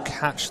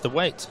catch the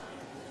weight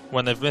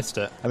when they've missed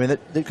it. I mean,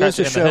 that goes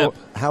to show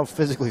how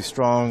physically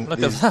strong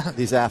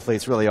these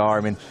athletes really are.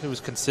 I mean, he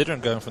was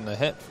considering going from the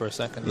hip for a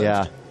second.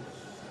 Yeah.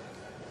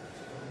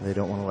 They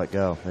don't want to let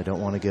go. They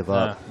don't want to give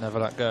up. No, never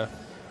let go.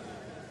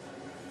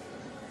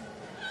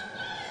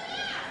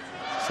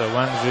 So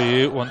Wang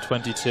Zhouyu,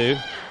 122.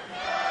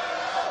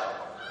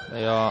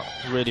 They are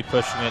really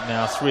pushing it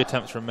now. 3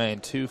 attempts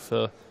remain. 2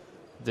 for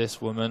this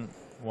woman,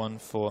 1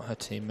 for her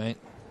teammate.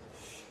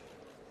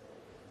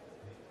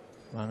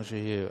 Wang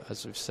Zhouyu,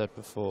 as we've said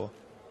before,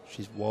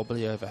 she's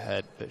wobbly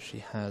overhead, but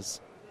she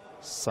has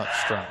such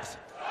strength.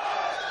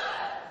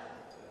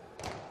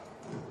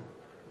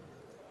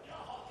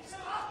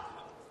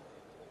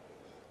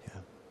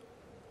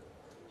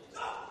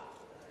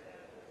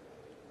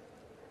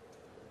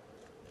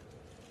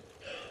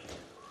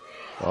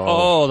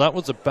 Oh, that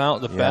was about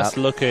the best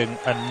looking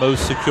and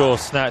most secure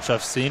snatch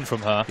I've seen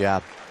from her.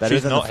 Yeah,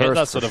 she's not hit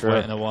that sort of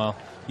weight in a while.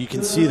 You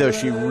can see, though,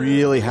 she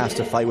really has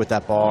to fight with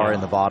that bar in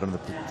the bottom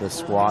of the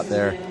squat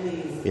there.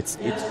 It's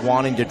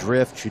wanting to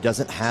drift. She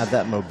doesn't have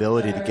that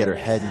mobility to get her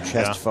head and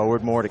chest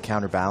forward more to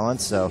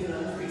counterbalance. So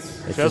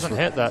she hasn't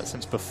hit that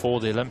since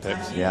before the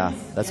Olympics. Yeah,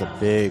 that's a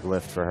big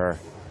lift for her.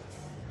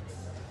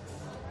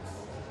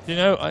 You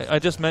know, I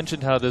just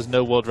mentioned how there's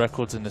no world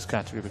records in this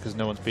category because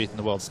no one's beaten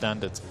the world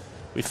standards.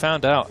 We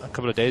found out a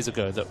couple of days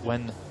ago that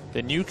when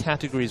the new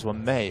categories were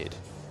made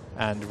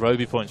and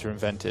Roby points were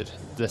invented,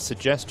 the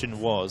suggestion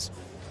was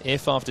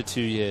if after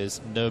 2 years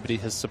nobody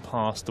has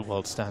surpassed the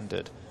world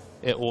standard,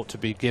 it ought to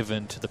be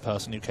given to the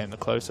person who came the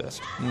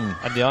closest.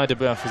 And the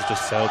IWF has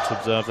just failed to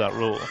observe that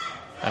rule.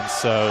 And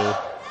so...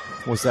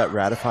 Was that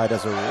ratified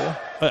as a rule?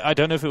 I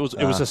don't know if it was.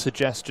 It was a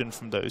suggestion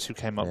from those who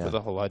came up with the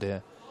whole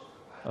idea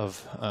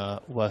of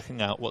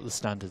working out what the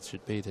standards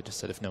should be. They just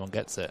said if no one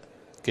gets it,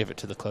 give it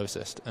to the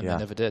closest. And they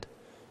never did.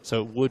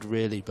 So it would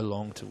really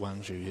belong to Wang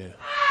Zhouyu.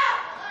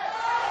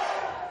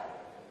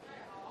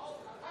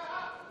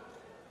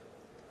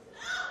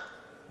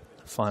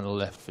 Final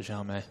lift for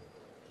Xiaomei.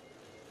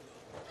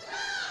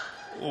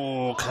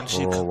 Oh, can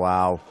she? Oh,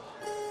 wow.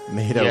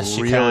 Made a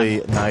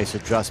really nice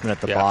adjustment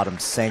at the bottom.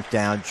 Sank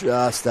down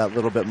just that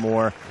little bit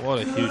more. What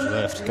a huge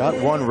lift. Got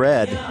one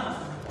red.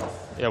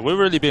 Yeah, we're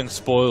really being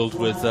spoiled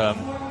with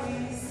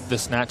the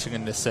snatching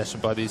in this session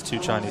by these 2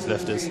 Chinese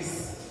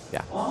lifters.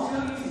 Yeah,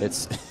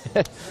 it's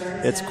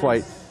it's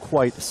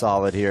quite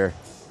solid here.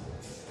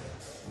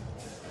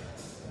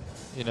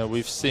 You know,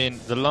 we've seen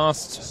the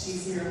last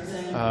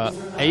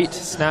 8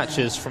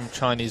 snatches from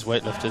Chinese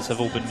weightlifters have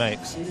all been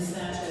makes,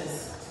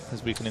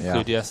 as we can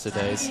include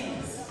yesterday's.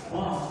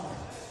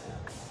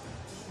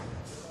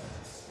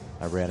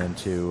 I ran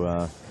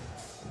into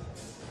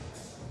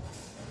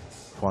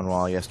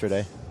Huanhua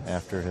yesterday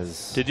after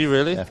his. Did you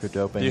really? After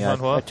doping,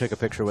 I took a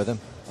picture with him.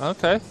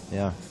 Okay.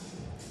 Yeah.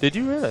 Did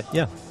you really?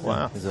 Yeah.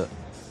 Wow. Yeah,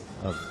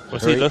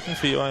 was he looking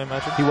for you, I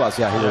imagine? He was,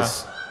 yeah. He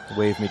was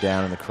waved me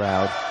down in the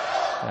crowd.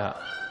 Yeah.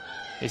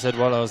 He said,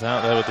 while I was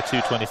out there with the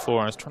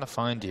 224, I was trying to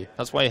find you.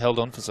 That's why he held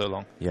on for so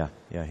long. Yeah.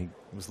 Yeah, he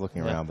was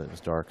looking around, but it was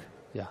dark.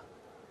 Yeah.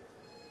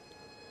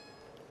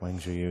 Wang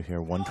Zhouyu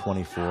here,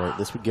 124.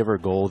 This would give her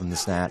gold in the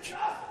snatch.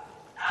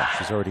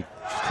 She's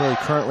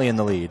currently in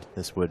the lead.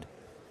 This would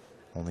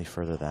only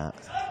further that.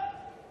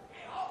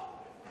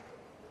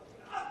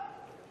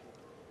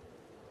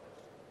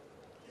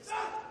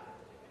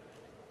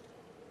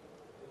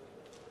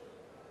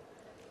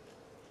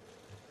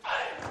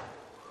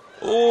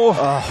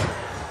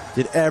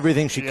 Did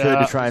everything she could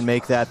to try and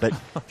make that, but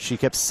she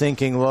kept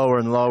sinking lower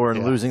and lower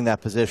and losing that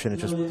position. It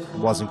just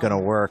wasn't going to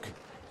work.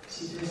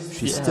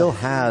 She still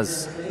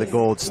has the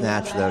gold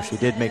snatch, though. She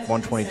did make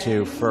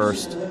 122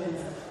 first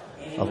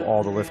of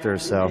all the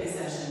lifters, so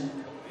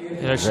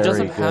you know, she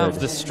doesn't have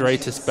the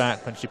straightest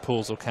back when she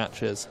pulls or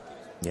catches.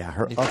 Yeah,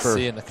 her you upper. can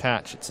see in the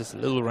catch, it's just a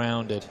little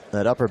rounded.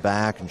 That upper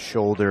back and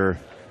shoulder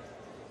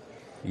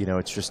you know,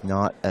 it's just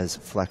not as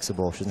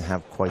flexible. She doesn't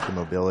have quite the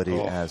mobility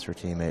as her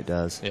teammate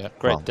does. Yeah,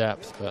 great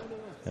depth, but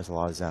as a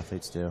lot of these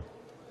athletes do.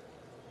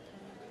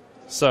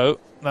 So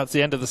that's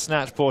the end of the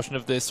snatch portion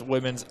of this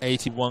women's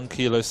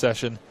 81-kilo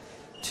session.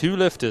 2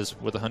 lifters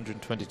with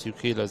 122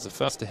 kilos. The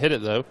first to hit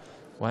it, though,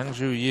 Wang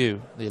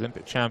Zhouyu, the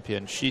Olympic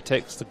champion. She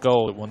takes the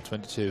gold at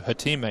 122. Her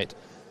teammate,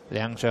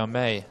 Liang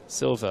Xiaomei,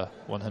 silver,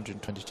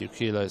 122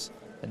 kilos.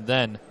 And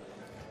then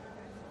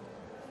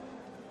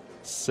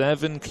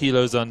 7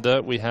 kilos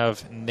under, we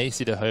have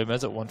Neisi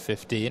Dajomes at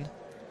 115.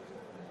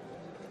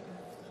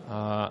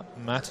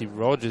 Mattie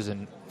Rogers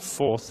in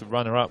 4th,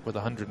 runner-up with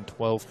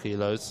 112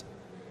 kilos.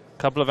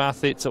 A couple of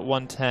athletes at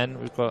 110.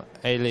 We've got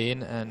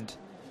Eileen and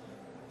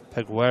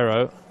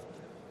Peguero.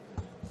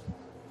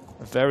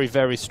 A very,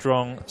 very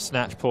strong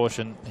snatch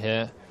portion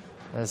here.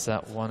 There's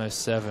that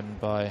 107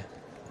 by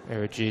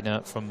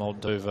Erigina from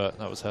Moldova.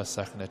 That was her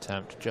second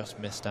attempt. Just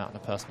missed out on a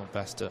personal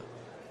best at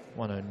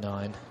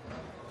 109. And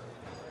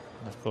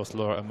of course,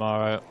 Laura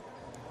Amaro.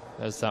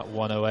 There's that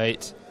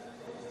 108.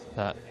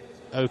 That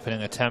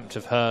opening attempt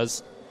of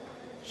hers.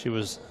 She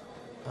was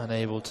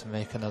unable to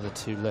make another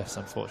 2 lifts,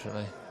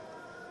 unfortunately.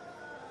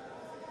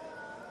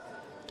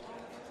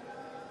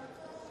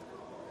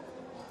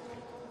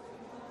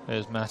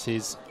 There's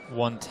Mattie's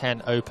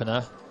 110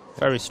 opener.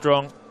 Very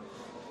strong.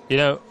 You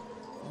know,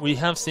 we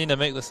have seen her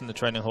make this in the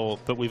training hall,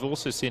 but we've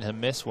also seen her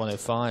miss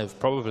 105.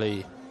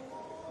 Probably,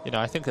 you know,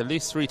 I think at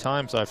least 3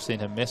 times I've seen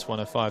her miss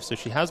 105. So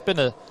she has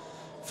been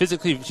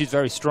physically, she's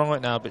very strong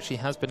right now, but she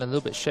has been a little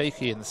bit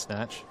shaky in the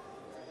snatch.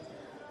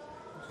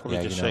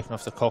 Probably just shaking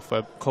off the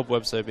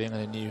cobwebs, though, being in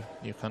a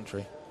new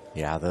country.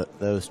 Yeah,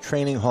 those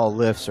training hall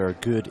lifts are a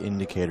good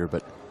indicator,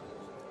 but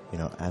you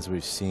know, as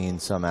we've seen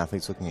some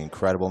athletes looking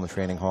incredible in the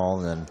training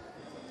hall and then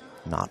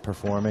not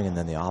performing, and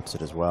then the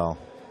opposite as well.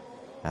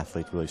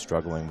 Athletes really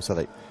struggling. We saw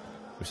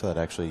that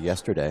actually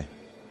yesterday.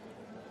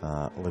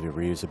 Olivia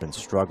Reeves had been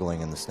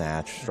struggling in the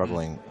snatch,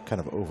 struggling kind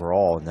of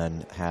overall, and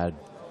then had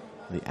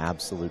the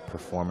absolute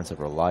performance of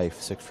her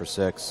life, 6 for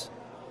 6.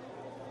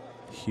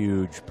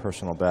 Huge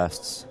personal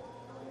bests.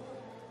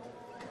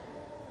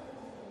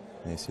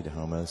 Neisi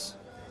Dajomes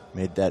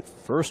made that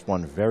first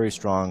one very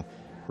strong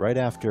right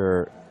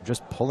after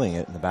just pulling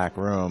it in the back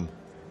room.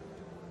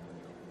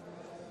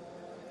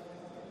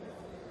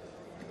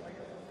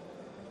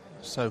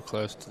 So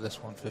close to this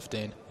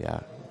 115.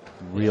 Yeah,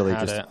 really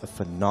just a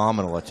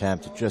phenomenal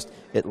attempt.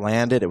 It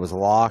landed, it was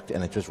locked,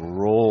 and it just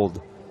rolled,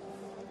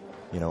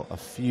 you know, a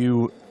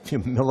few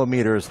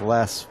millimeters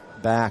less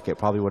back, it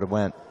probably would have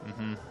went.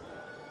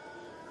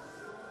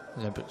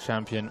 Olympic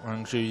champion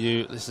Wang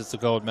Zhouyu. This is the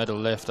gold medal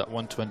lift at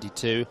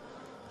 122.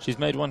 She's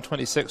made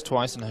 126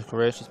 twice in her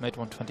career. She's made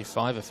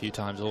 125 a few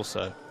times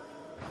also.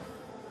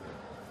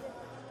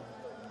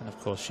 And of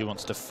course she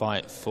wants to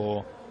fight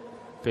for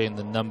being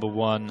the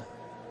 #1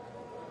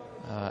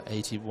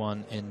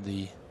 81 in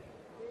the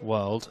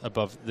world,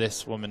 above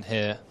this woman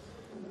here,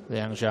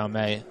 Liang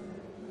Xiaomei.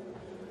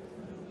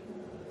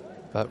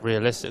 But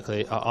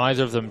realistically, are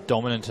either of them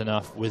dominant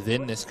enough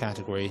within this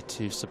category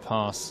to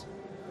surpass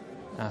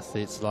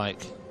athletes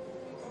like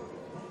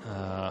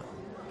Jiang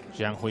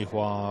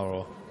Huihua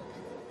or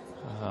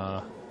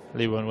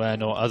Li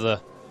Wenwen or other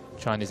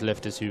Chinese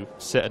lifters who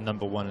sit at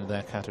 #1 in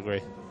their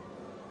category?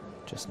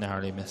 Just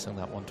narrowly missing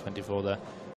that 124 there.